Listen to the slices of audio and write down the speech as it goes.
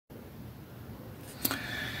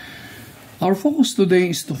Our focus today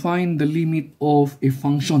is to find the limit of a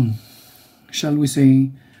function. Shall we say,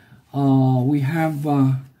 we have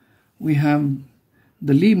the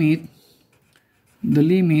limit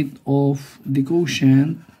of the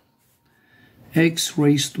quotient x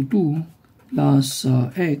raised to 2 plus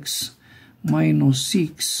x minus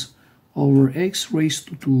 6 over x raised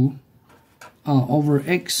to 2 over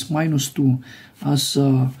x minus 2 as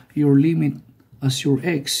your limit, as your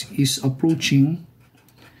x is approaching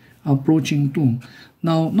 2.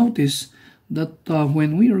 Now notice that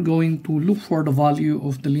when we are going to look for the value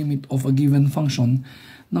of the limit of a given function,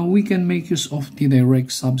 now we can make use of the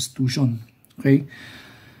direct substitution. Okay,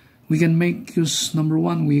 we can make use, number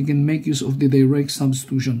one, we can make use of the direct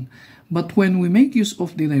substitution. But when we make use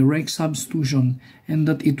of the direct substitution, and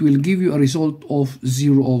that it will give you a result of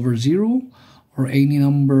 0 over 0 or any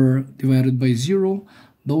number divided by 0,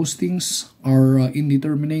 those things are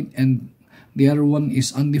indeterminate and the other one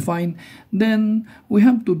is undefined, then we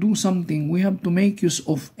have to do something. We have to make use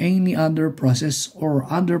of any other process or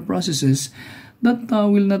other processes that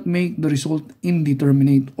will not make the result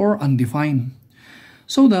indeterminate or undefined.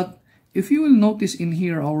 So that if you will notice in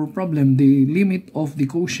here our problem, the limit of the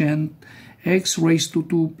quotient x raised to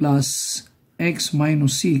 2 plus x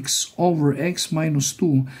minus 6 over x minus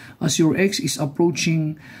 2 as your x is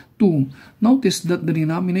approaching 2. Notice that the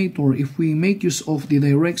denominator, if we make use of the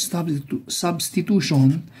direct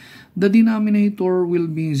substitution, the denominator will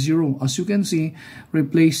be 0. As you can see,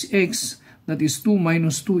 replace x, that is 2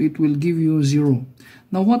 minus 2, it will give you 0.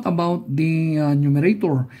 Now what about the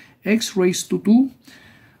numerator? X raised to 2,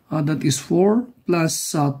 that is 4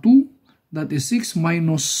 plus 2, that is 6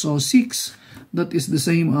 minus 6, that is the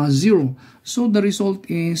same as 0. So the result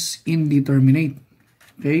is indeterminate.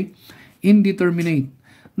 Okay, indeterminate.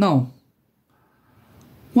 Now,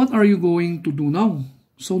 what are you going to do now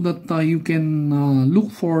so that you can look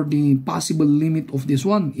for the possible limit of this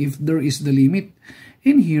one if there is the limit?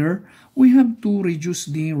 In here, we have to reduce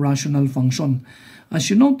the rational function. As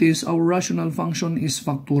you notice, our rational function is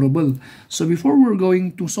factorable. So before we're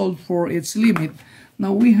going to solve for its limit,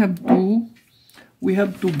 now we have to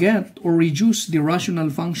get or reduce the rational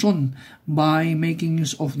function by making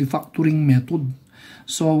use of the factoring method.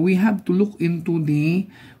 So we have to look into the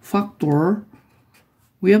factor.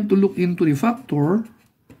 We have to look into the factor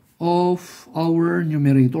of our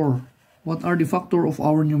numerator. What are the factor of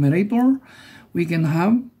our numerator? We can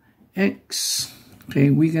have x. Okay,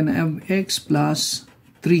 we can have x plus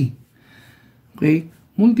 3. Okay,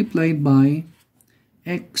 multiplied by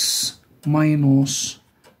x minus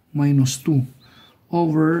 2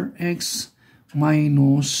 over x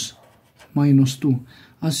minus 2.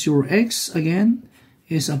 As your x again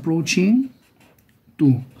is approaching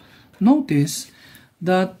 2. Notice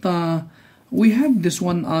that we have this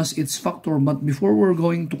one as its factor, but before we're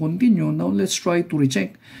going to continue, now let's try to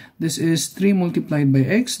recheck. This is 3 multiplied by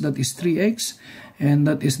x, that is 3x, and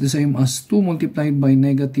that is the same as 2 multiplied by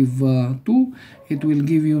negative 2. It will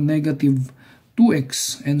give you negative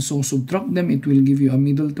 2x, and so subtract them, it will give you a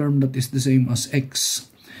middle term that is the same as x.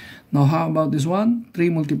 Now how about this one?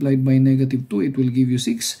 3 multiplied by negative 2, it will give you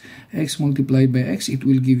 6. X multiplied by x, it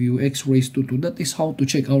will give you x raised to 2. That is how to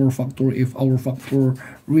check our factor if our factor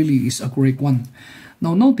really is a correct one.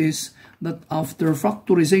 Now notice that after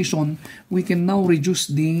factorization, we can now reduce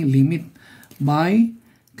the limit by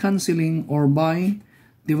cancelling or by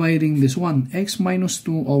dividing this one. X minus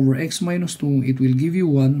 2 over x minus 2, it will give you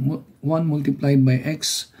 1. 1 multiplied by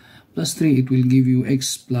x plus 3, it will give you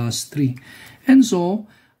x plus 3. And so,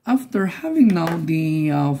 after having now the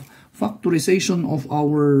factorization of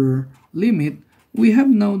our limit, we have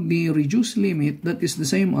now the reduced limit that is the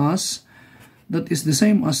same as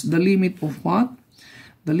the limit of what?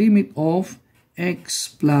 The limit of x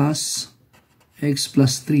plus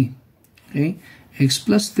 3. Okay, x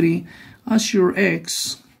plus 3 as your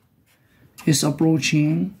x is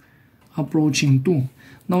approaching 2.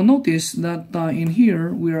 Now notice that in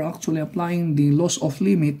here we are actually applying the loss of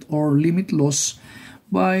limit or limit loss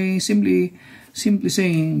by simply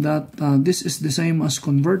saying that this is the same as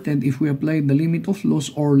converted. If we apply the limit of loss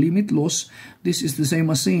or limit loss, this is the same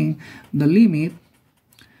as saying the limit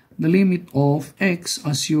of x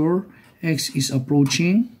as your x is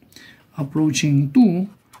approaching 2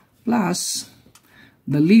 plus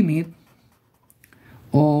the limit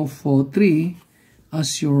of 3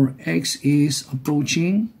 as your x is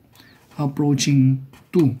approaching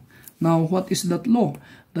 2. Now what is that law?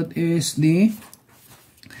 That is the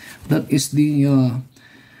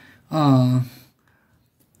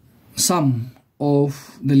sum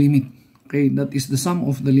of the limit. Okay, that is the sum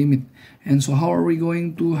of the limit. And so how are we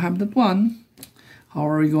going to have that one? How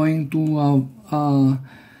are we going to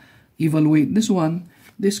evaluate this one,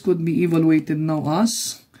 this could be evaluated now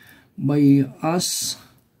as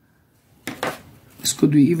this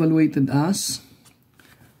could be evaluated as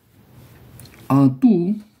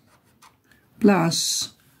 2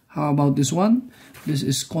 plus, how about this one? This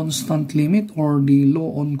is constant limit, or the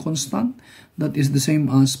law on constant, that is the same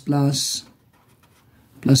as plus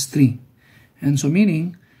 3. And so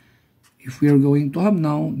meaning, if we are going to have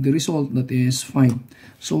now the result, that is 5.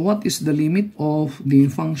 So what is the limit of the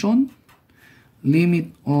function?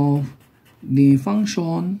 Limit of the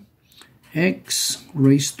function x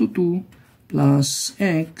raised to 2 plus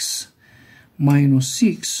x minus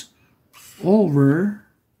 6 over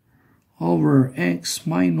x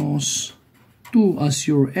minus 2, as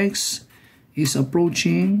your x is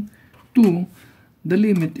approaching 2, the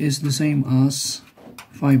limit is the same as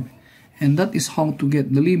 5. And that is how to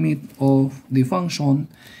get the limit of the function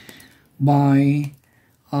by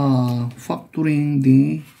factoring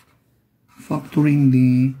the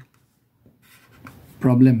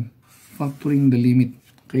problem, factoring the limit.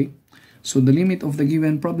 Okay, so the limit of the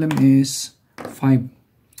given problem is 5.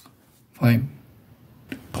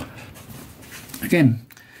 Again,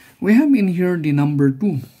 we have in here the number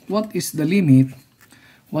 2. What is the limit?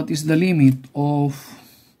 What is the limit of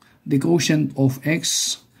the quotient of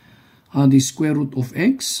x, the square root of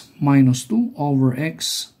x minus 2 over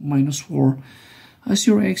x minus 4, as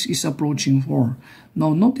your x is approaching 4.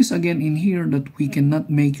 Now notice again in here that we cannot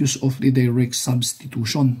make use of the direct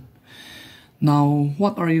substitution. Now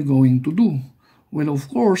what are you going to do? Well, of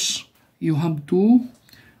course, you have to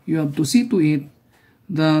see to it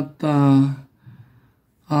that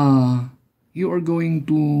you are going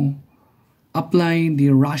to apply the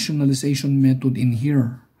rationalization method in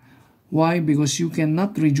here. Why? Because you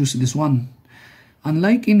cannot reduce this one.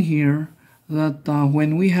 Unlike in here, that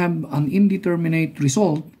when we have an indeterminate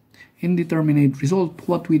result,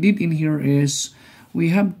 what we did in here is we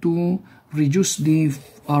have to reduce the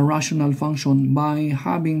rational function by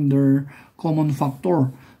having their common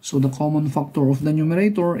factor. So the common factor of the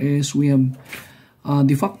numerator is, we have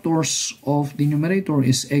the factors of the numerator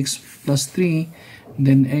is x plus 3,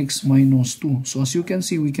 then x minus 2. So as you can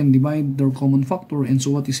see, we can divide their common factor, and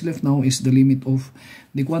so what is left now is the limit of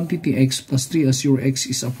the quantity x plus 3 as your x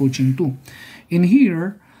is approaching 2. In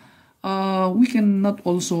here, we cannot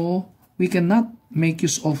make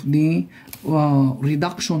use of the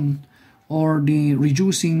reduction or the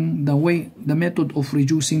method of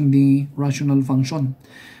reducing the rational function.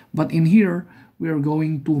 But in here, we are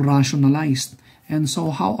going to rationalize. And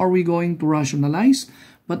so how are we going to rationalize?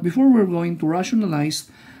 But before we're going to rationalize,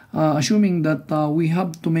 assuming that we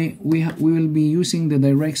will be using the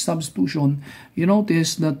direct substitution, you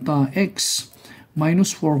notice that x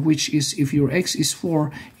minus 4, which is, if your x is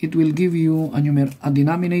 4, it will give you a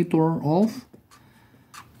denominator of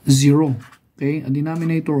 0. Okay, a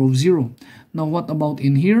denominator of 0. Now what about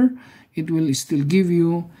in here? It will still give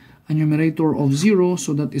you a numerator of 0,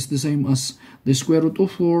 so that is the same as the square root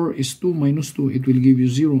of 4 is 2 minus 2, it will give you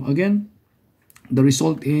 0. Again, the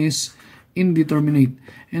result is indeterminate.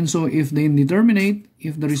 And so if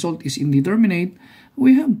the result is indeterminate,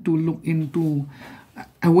 we have to look into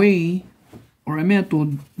a way or a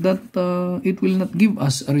method that it will not give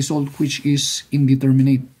us a result which is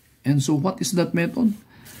indeterminate. And so what is that method?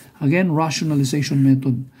 Again, rationalization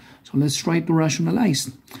method. So let's try to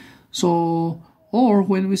rationalize. So, or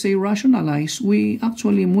when we say rationalize, we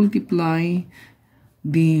actually multiply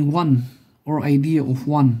the 1 or idea of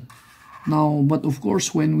 1. Now, but of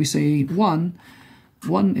course, when we say 1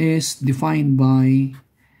 is defined by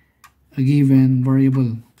a given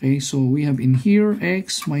variable. Okay, so we have in here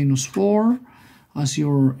x minus 4 as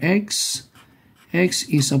your x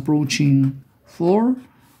is approaching 4.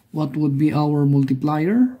 What would be our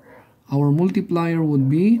multiplier? Our multiplier would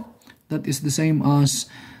be, that is the same as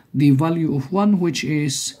the value of 1, which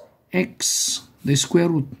is x, the square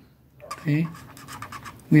root. Okay,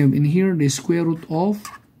 we have in here the square root of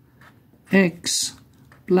x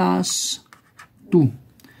plus 2.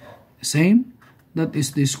 Same, that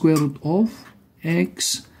is the square root of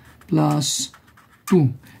x plus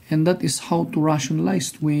 2. And that is how to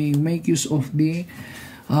rationalize. We make use of the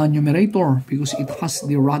numerator because it has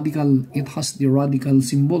the radical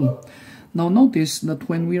symbol. Now notice that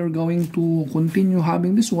when we are going to continue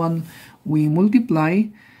having this one, we multiply.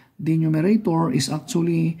 The numerator is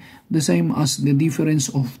actually the same as the difference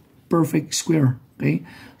of perfect square. Okay,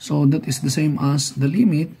 so that is the same as the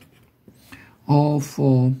limit of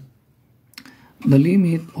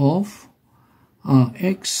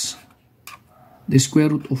x, the square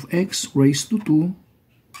root of x raised to 2,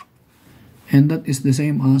 and that is the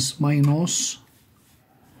same as minus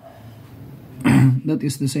that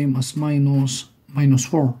is the same as minus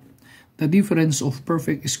 4. The difference of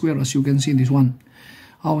perfect square, as you can see, this one.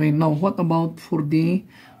 Okay, now what about for the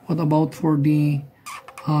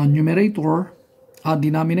numerator,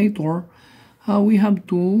 denominator? We have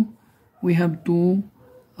to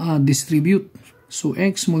distribute. So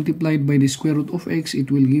x multiplied by the square root of x,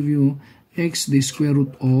 it will give you x the square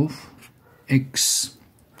root of x.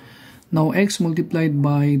 Now x multiplied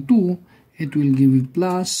by 2, it will give you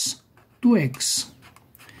plus 2x.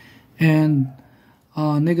 And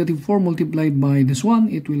negative 4 multiplied by this one,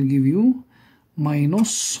 it will give you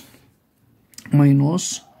minus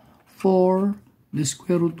 4 the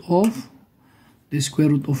square root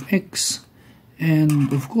of x.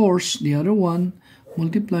 And of course the other one,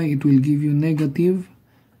 multiply, it will give you negative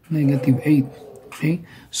 8. Okay,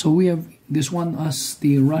 so we have this one as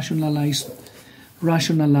the rationalized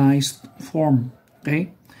form.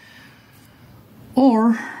 Okay,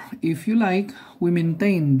 or if you like, we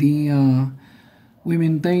maintain the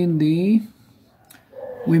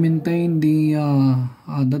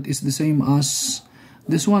that is the same as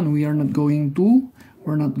this one. We're not going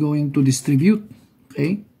to distribute.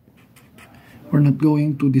 Okay, we're not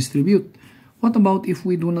going to distribute. What about if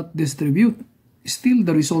we do not distribute? Still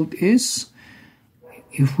the result is,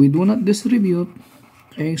 if we do not distribute,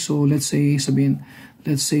 okay, so let's say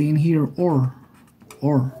in here, or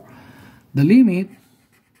the limit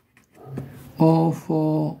of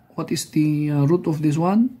what is the root of this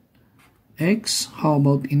one? X. How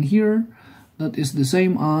about in here? That is the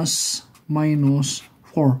same as minus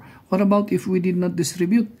 4. What about if we did not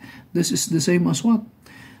distribute? This is the same as what?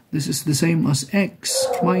 This is the same as x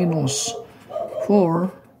minus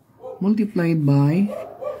 4 multiplied by,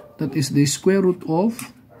 that is the square root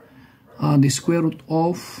of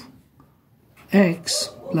x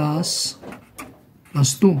plus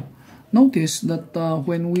 2. Notice that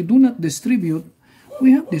when we do not distribute,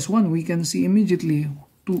 we have this one. We can see immediately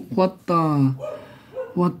to what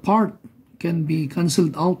part can be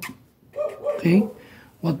cancelled out. Okay,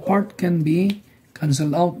 what part can be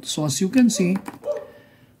cancelled out? So as you can see,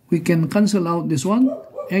 we can cancel out this one,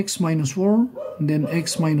 x minus 4, and then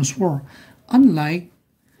x minus 4. Unlike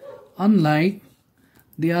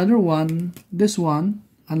the other one, this one,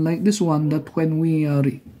 that when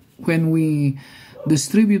we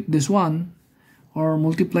distribute this one or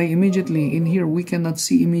multiply immediately, in here we cannot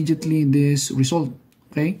see immediately this result.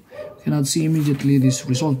 Okay, we cannot see immediately this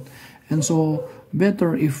result, and so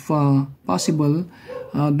better, if possible,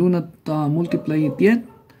 do not multiply it yet.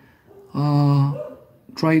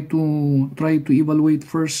 Try to evaluate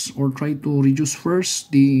first, or try to reduce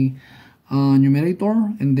first the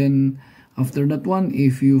numerator, and then after that one,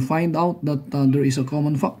 if you find out that there is a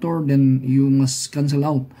common factor, then you must cancel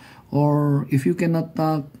out. Or if you cannot,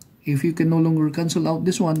 if you can no longer cancel out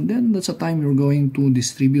this one, then that's a time you're going to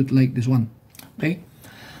distribute like this one. Okay,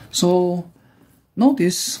 so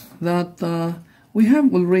notice that we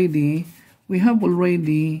have already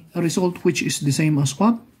a result which is the same as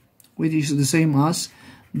what? Which is the same as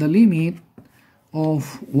the limit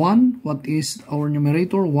of 1, what is our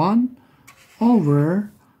numerator, 1 over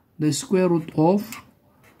the square root of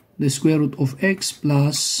x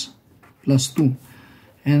plus 2.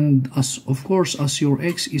 And as of course, as your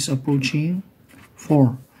x is approaching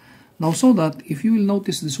 4. Now, so that if you will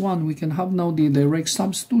notice this one, we can have now the direct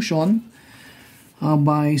substitution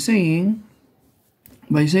by saying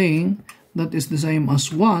that is the same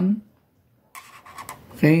as 1.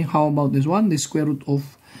 Okay, how about this one? The square root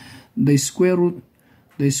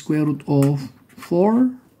of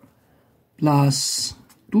 4 plus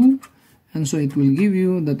 2, and so it will give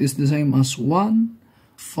you, that is the same as 1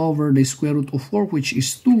 over the square root of 4, which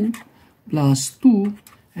is 2 plus 2,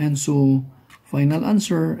 and so final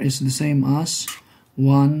answer is the same as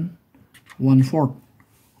 1/4.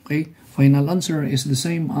 Okay, final answer is the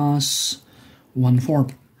same as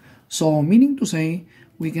 1/4. So meaning to say,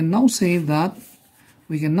 we can now say that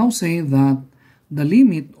the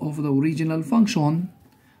limit of the original function,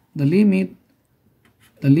 the limit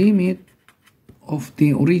of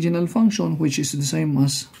the original function, which is the same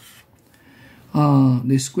as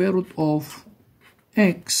the square root of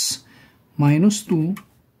x minus 2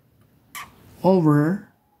 over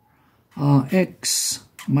x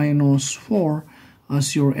minus 4,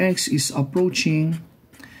 as your x is approaching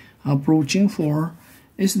 4,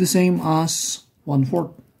 is the same as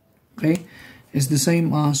 1/4. Okay, is the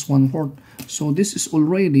same as 1/4. So this is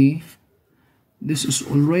already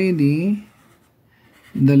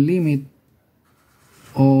the limit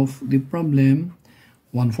of the problem,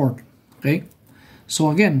 1/4. Okay, so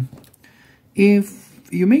again, if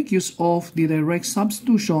you make use of the direct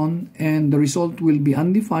substitution and the result will be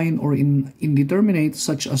undefined or indeterminate,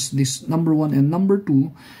 such as this number 1 and number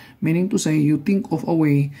 2, meaning to say you think of a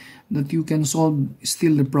way that you can solve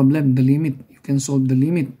still the problem, the limit. You can solve the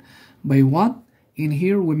limit. By what? In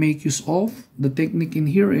here, we make use of, the technique in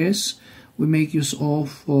here is, we make use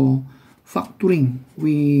of factoring.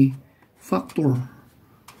 We factor,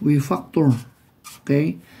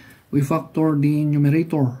 okay? We factor the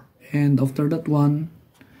numerator. And after that one,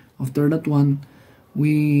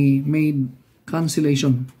 we made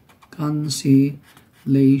cancellation,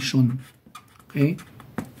 okay?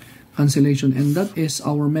 Cancellation, and that is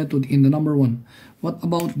our method in the number 1. What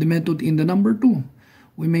about the method in the number 2?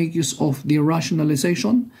 We make use of the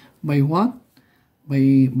rationalization. By what?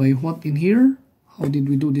 By what in here? How did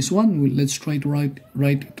we do this one? Let's try to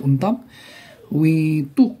write it on top. We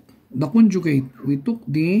took the conjugate. We took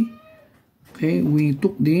the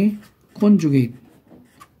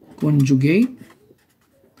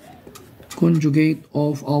conjugate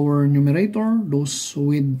of our numerator, those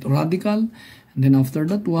with radical, and then after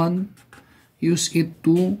that one, use it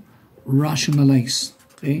to rationalize.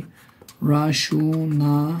 Okay,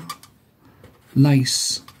 rationalize.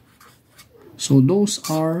 So those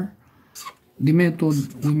are the method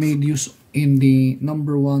we made use in the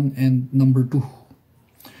number 1 and number 2.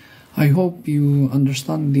 I hope you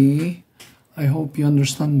understand the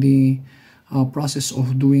process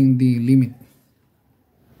of doing the limit.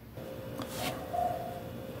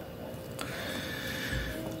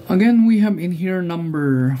 Again, we have in here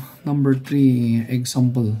number 3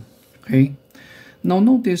 example. Okay. Now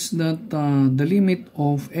notice that the limit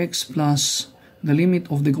of x plus the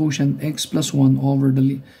limit of the quotient x plus 1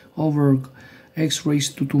 over x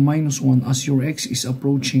raised to 2 minus 1, as your x is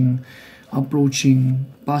approaching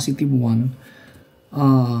positive 1.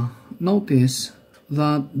 Notice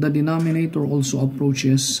that the denominator also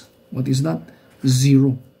approaches, what is that?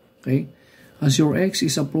 0. Okay, as your x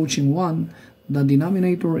is approaching 1, the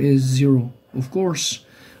denominator is 0. Of course,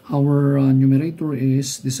 our numerator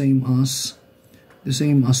is the same as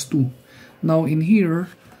 2. Now in here,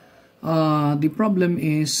 the problem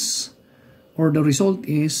is, or the result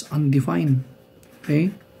is undefined.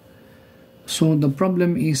 Okay, so the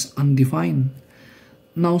problem is undefined.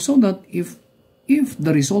 Now, so that if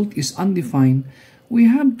the result is undefined, we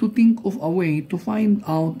have to think of a way to find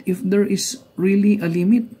out if there is really a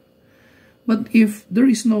limit. But if there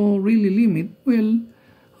is no really limit, well,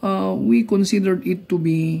 we considered it to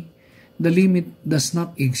be the limit does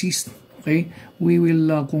not exist. Okay, we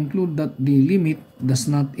will conclude that the limit does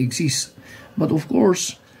not exist. But of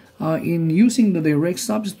course, in using the direct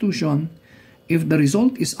substitution, if the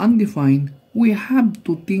result is undefined, we have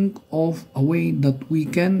to think of a way that we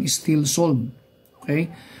can still solve. Okay,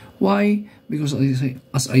 why? Because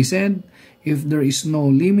as I said, if there is no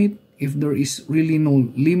limit, if there is really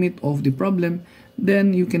no limit of the problem,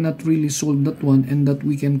 then you cannot really solve that one, and that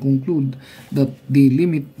we can conclude that the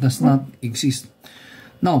limit does not exist.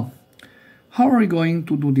 Now, how are we going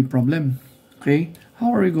to do the problem? Okay,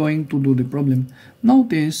 how are we going to do the problem?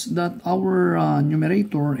 Notice that our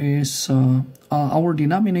numerator is, our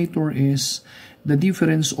denominator is the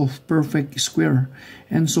difference of perfect square.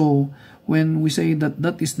 And so, when we say that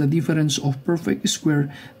that is the difference of perfect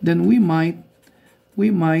square, then we might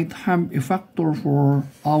have a factor for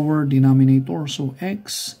our denominator. So,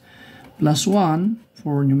 x plus 1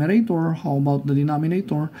 for numerator. How about the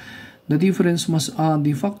denominator? The difference must,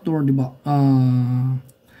 the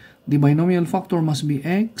binomial factor must be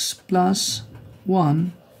x plus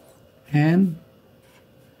 1 and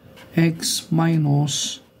x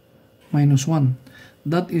minus 1.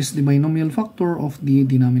 That is the binomial factor of the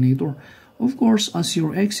denominator. Of course, as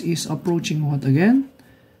your x is approaching what again?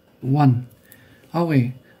 1.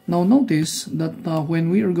 Okay. Now notice that when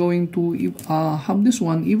we are going to have this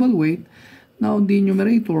one evaluate, now the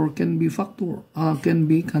numerator can be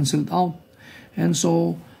cancelled out. And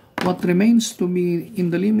so what remains to be in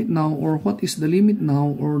the limit now, or what is the limit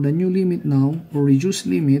now, or the new limit now, or reduced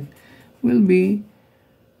limit, will be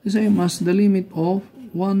the same as the limit of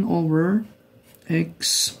 1 over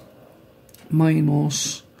x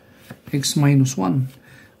minus 1.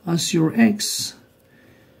 As your x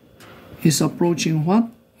is approaching what?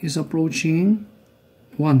 Is approaching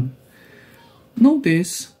 1.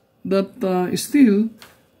 Notice that still,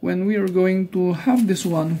 when we are going to have this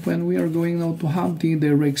one, when we are going now to have the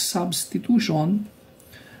direct substitution,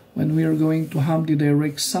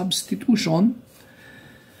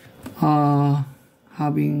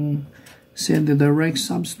 having said the direct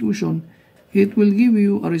substitution, it will give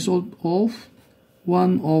you a result of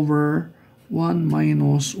 1 over 1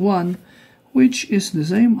 minus 1, which is the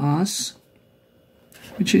same as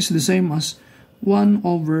which is the same as 1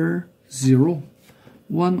 over 0.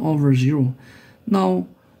 1 over 0. Now,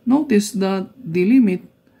 notice that the limit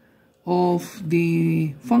of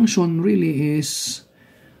the function really is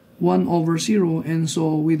 1 over 0, and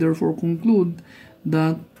so we therefore conclude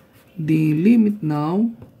that the limit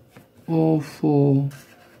now of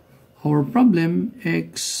our problem,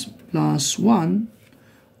 x plus 1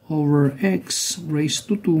 over x raised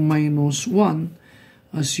to 2 minus 1,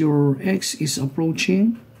 as your x is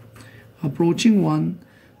approaching 1,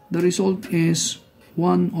 the result is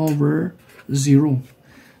 1 over 0.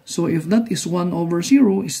 So if that is 1 over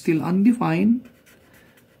 0 is still undefined,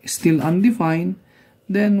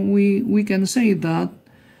 then we can say that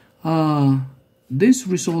this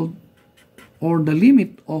result or the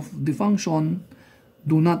limit of the function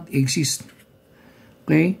do not exist.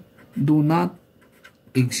 Okay? Do not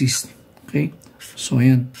exist. Okay? So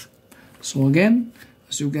ayan. So again,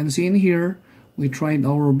 as you can see in here, we tried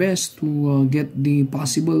our best to get the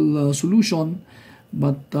possible solution,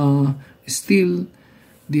 but still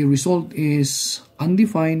the result is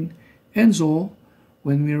undefined, and so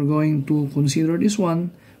when we are going to consider this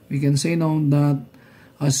one, we can say now that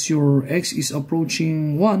as your x is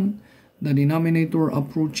approaching 1, the denominator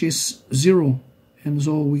approaches 0, and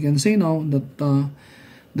so we can say now that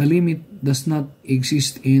the limit does not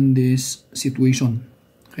exist in this situation.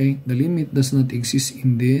 Okay, the limit does not exist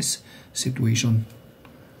in this situation.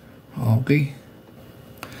 Okay.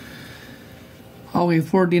 Okay,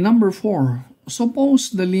 for the number 4,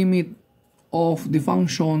 suppose the limit of the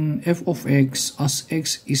function f of x as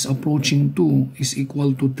x is approaching 2 is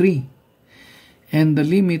equal to 3, and the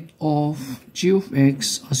limit of g of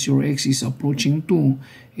x as your x is approaching 2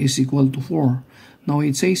 is equal to 4. Now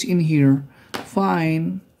it says in here,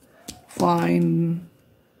 find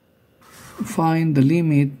the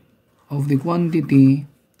limit of the quantity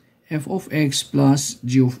f of x plus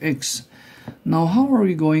g of x. Now, how are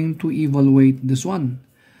we going to evaluate this one?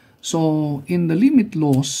 So, in the limit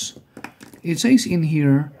laws, it says in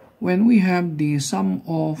here, when we have the sum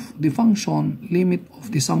of the function, limit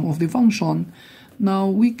of the sum of the function, now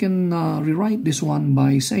we can rewrite this one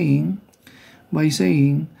by saying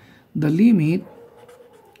the limit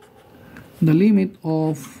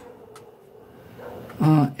of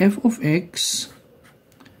f of x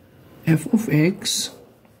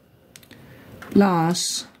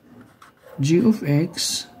plus g of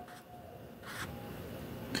x,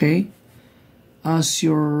 okay, as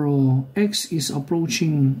your x is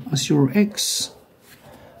approaching, as your x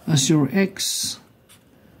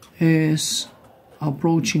is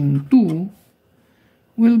approaching 2,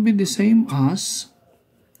 will be the same as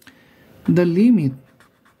the limit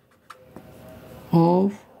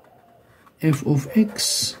of f of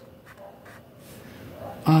x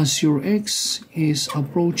as your x is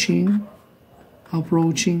approaching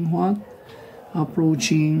what?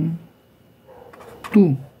 Approaching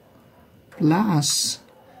 2 plus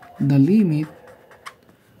the limit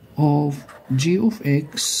of g of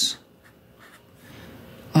x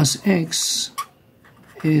as x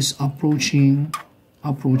is approaching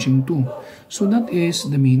 2. So that is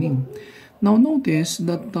the meaning. Now notice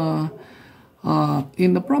that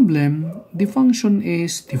in the problem, the function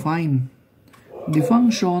is defined. The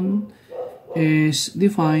function is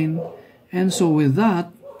defined, and so with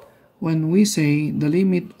that, when we say the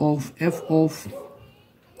limit of f of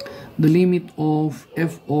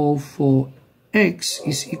x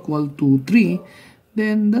is equal to 3,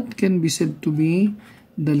 then that can be said to be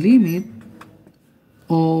the limit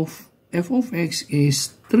of f of x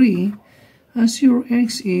is 3 as your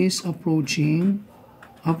x is approaching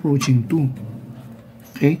 2.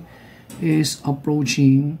 Okay, is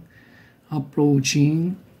approaching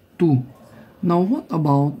 2. Now what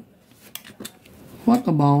about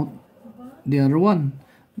the other one?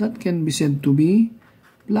 That can be said to be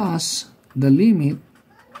plus the limit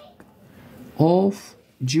of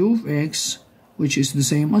g of x, which is the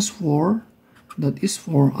same as 4, that is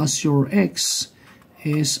 4 as your x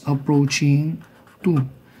is approaching 2.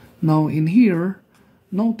 Now in here,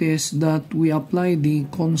 notice that we apply the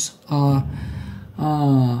constant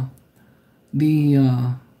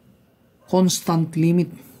limit,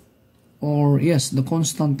 or yes, the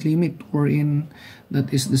constant limit, wherein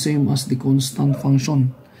that is the same as the constant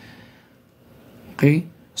function. Okay,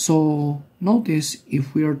 so notice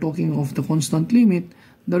if we are talking of the constant limit,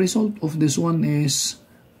 the result of this one is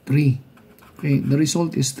 3. Okay, the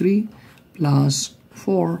result is 3 plus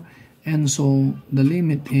 4, and so the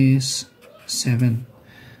limit is 7.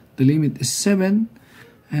 The limit is 7,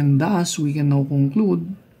 and thus we can now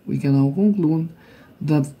conclude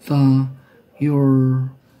that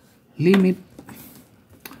your limit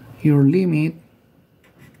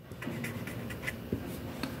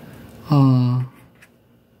of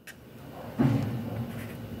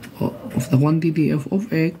the quantity f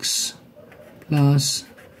of x plus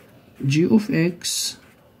g of x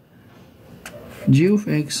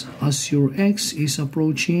as your x is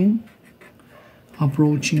approaching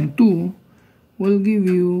 2 will give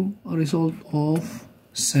you a result of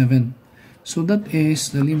 7. So that is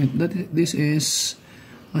the limit. This is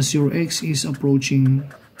as your x is approaching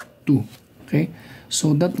 2. Okay,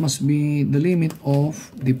 so that must be the limit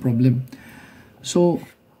of the problem. So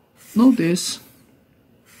notice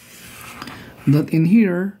that in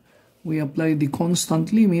here we apply the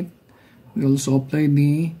constant limit. We also apply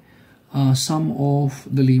the sum of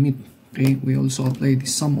the limit. Okay, we also apply the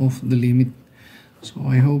sum of the limit. So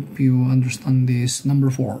I hope you understand this. Number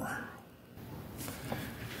 4.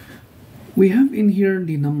 We have in here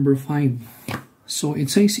the number 5. So it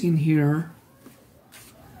says in here,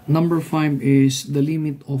 number 5 is the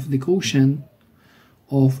limit of the quotient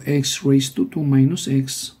of x raised to 2 minus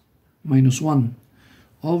x minus 1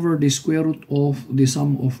 over the square root of the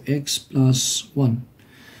sum of x plus 1.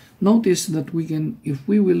 Notice that we can, if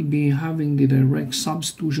we will be having the direct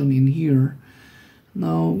substitution in here,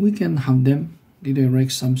 now we can have them, the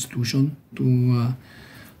direct substitution, to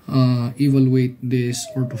evaluate this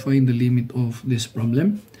or to find the limit of this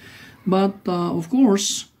problem. But of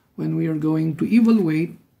course, when we are going to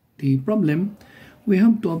evaluate the problem, we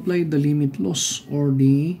have to apply the limit laws or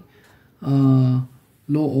the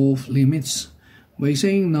law of limits. By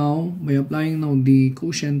applying now the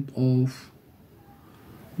quotient of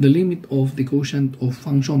the limit of the quotient of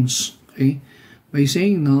functions. Okay, by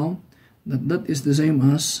saying now that that is the same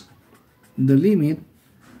as the limit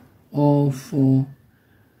of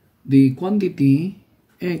the quantity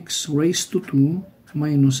x raised to 2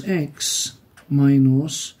 minus x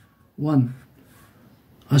minus 1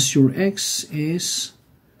 as your x is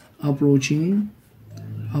approaching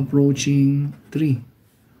 3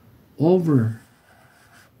 over,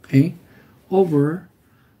 okay, over,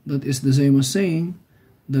 that is the same as saying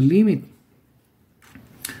the limit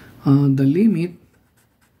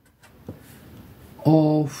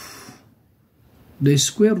of the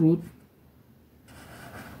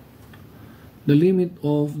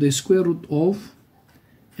square root of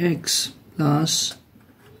x plus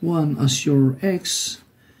 1 as your x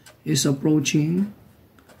is approaching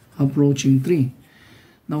 3.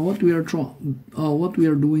 Now what we are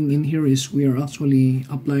doing in here is we are actually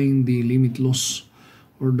applying the limit laws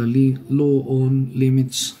or the law on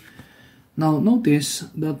limits. Now notice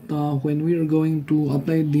that when we are going to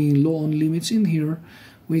apply the law on limits in here,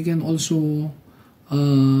 we can also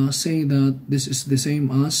say that this is the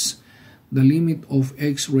same as the limit of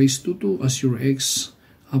x raised to 2 as your x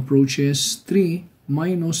approaches 3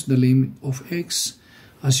 minus the limit of x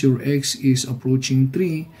as your x is approaching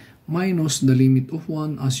 3 minus the limit of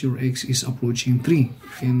 1 as your x is approaching 3. You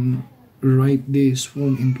can write this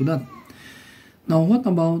form into that. Now what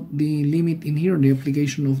about the limit in here, the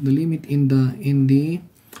application of the limit in the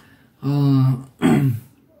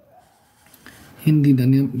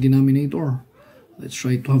denominator? Let's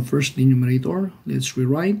try to have first the numerator. Let's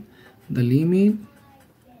rewrite the limit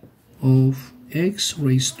of x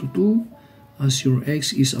raised to 2 as your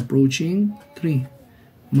x is approaching 3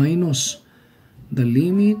 minus the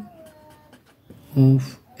limit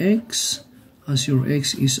of x as your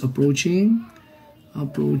x is approaching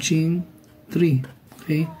 3.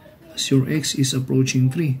 Okay, as your x is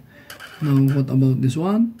approaching 3. Now what about this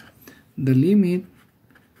one? The limit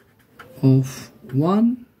of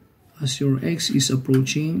 1 as your x is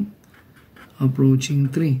approaching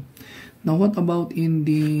 3. Now what about in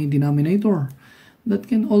the denominator? That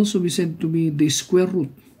can also be said to be the square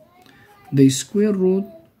root. The square root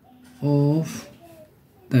of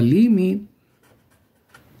the limit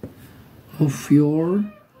of your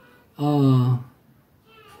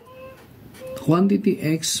quantity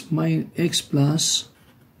x plus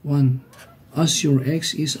 1 as your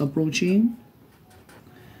x is approaching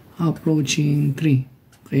 3.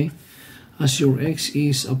 Okay, as your x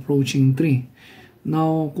is approaching 3.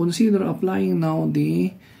 Now consider applying now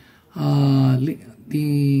the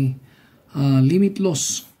limit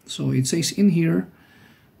laws. So it says in here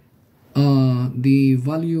the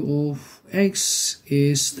value of x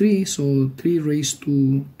is 3, so 3 raised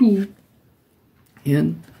to 2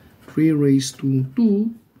 and 3 raised to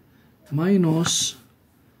 2 minus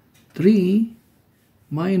 3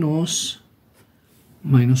 minus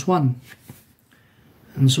 1.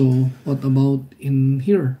 And so what about in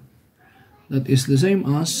here? That is the same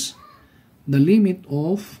as the limit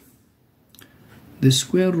of the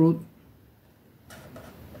square root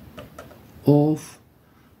of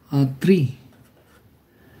 3.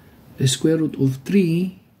 The square root of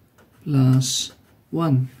 3 plus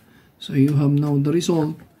 1. So you have now the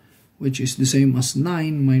result, which is the same as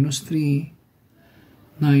 9 minus 3.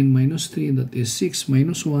 9 minus 3, that is 6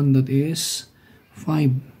 minus 1, that is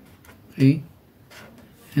 5. Okay?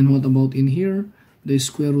 And what about in here? The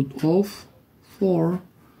square root of 4,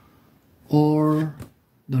 or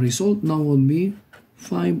the result now would be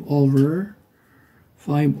 5 over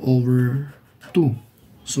 2.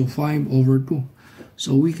 So 5 over 2.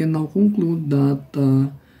 So we can now conclude that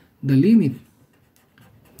the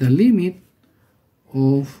limit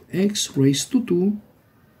of x raised to 2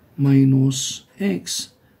 minus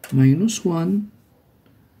x minus 1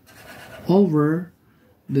 over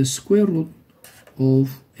the square root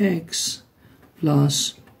of x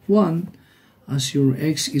plus 1, as your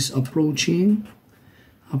x is approaching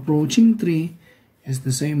 3, is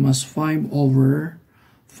the same as 5 over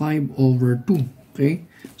 2. Okay,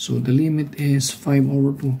 so the limit is 5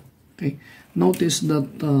 over 2. Okay, notice that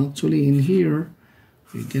actually in here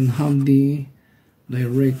we can have the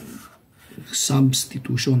direct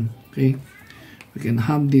substitution. Okay, we can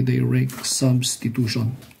have the direct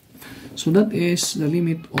substitution. So that is the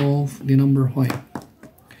limit of the number 5.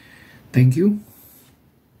 Thank you.